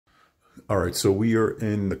All right, so we are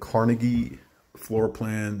in the Carnegie floor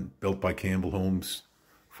plan built by Campbell Homes,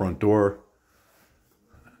 front door.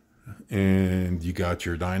 And you got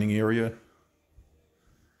your dining area.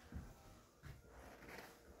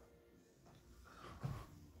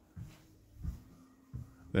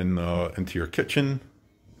 Then into your kitchen.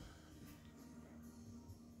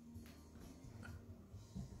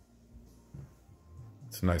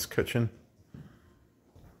 It's a nice kitchen.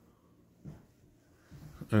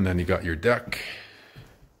 And then you got your deck,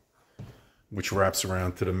 which wraps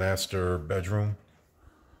around to the master bedroom.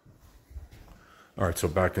 All right, so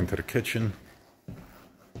back into the kitchen.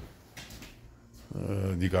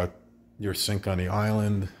 You got your sink on the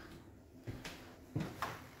island.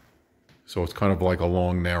 So it's kind of like a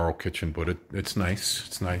long, narrow kitchen, but it's nice.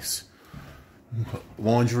 It's nice.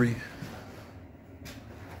 Laundry.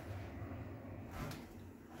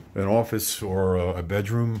 An office or a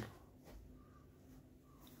bedroom.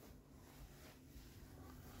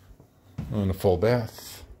 And a full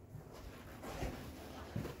bath.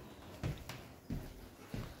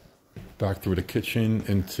 Back through the kitchen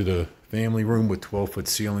into the family room with 12-foot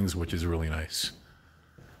ceilings, which is really nice.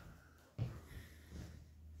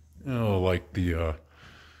 Oh, like the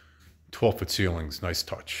 12-foot ceilings, nice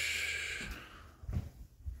touch.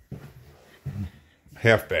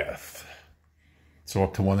 Half bath. So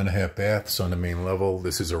up to 1.5 baths on the main level.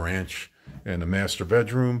 This is a ranch and the master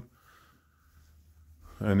bedroom.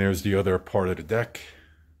 And there's the other part of the deck.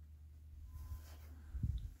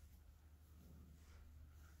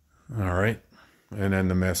 All right. And then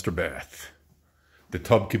the master bath. The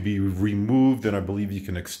tub could be removed, and I believe you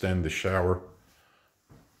can extend the shower.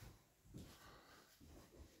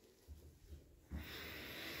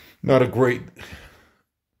 Not a great...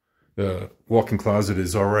 The walk-in closet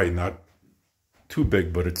is all right. Not too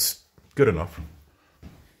big, but it's good enough.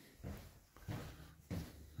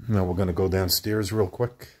 Now we're going to go downstairs real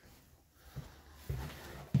quick.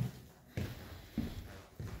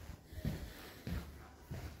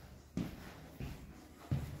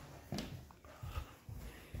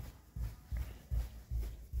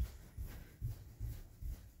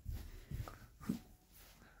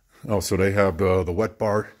 Oh, so they have the wet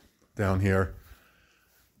bar down here.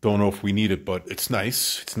 Don't know if we need it, but it's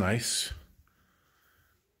nice. It's nice.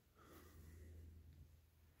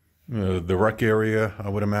 The rec area, I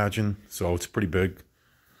would imagine. So it's pretty big.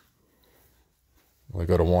 I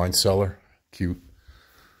got a wine cellar. Cute.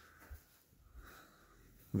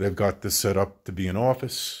 They've got this set up to be an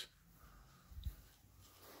office.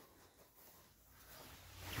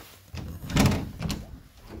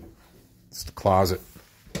 It's the closet.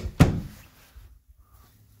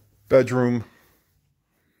 Bedroom.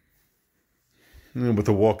 With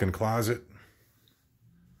a walk-in closet.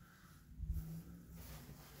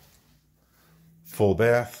 Full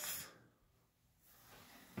bath.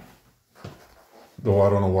 Though I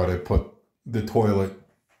don't know why they put the toilet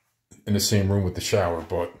in the same room with the shower,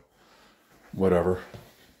 but whatever.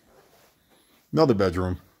 Another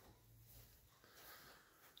bedroom.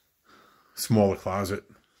 Smaller closet.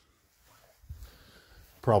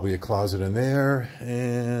 Probably a closet in there,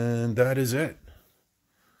 and that is it.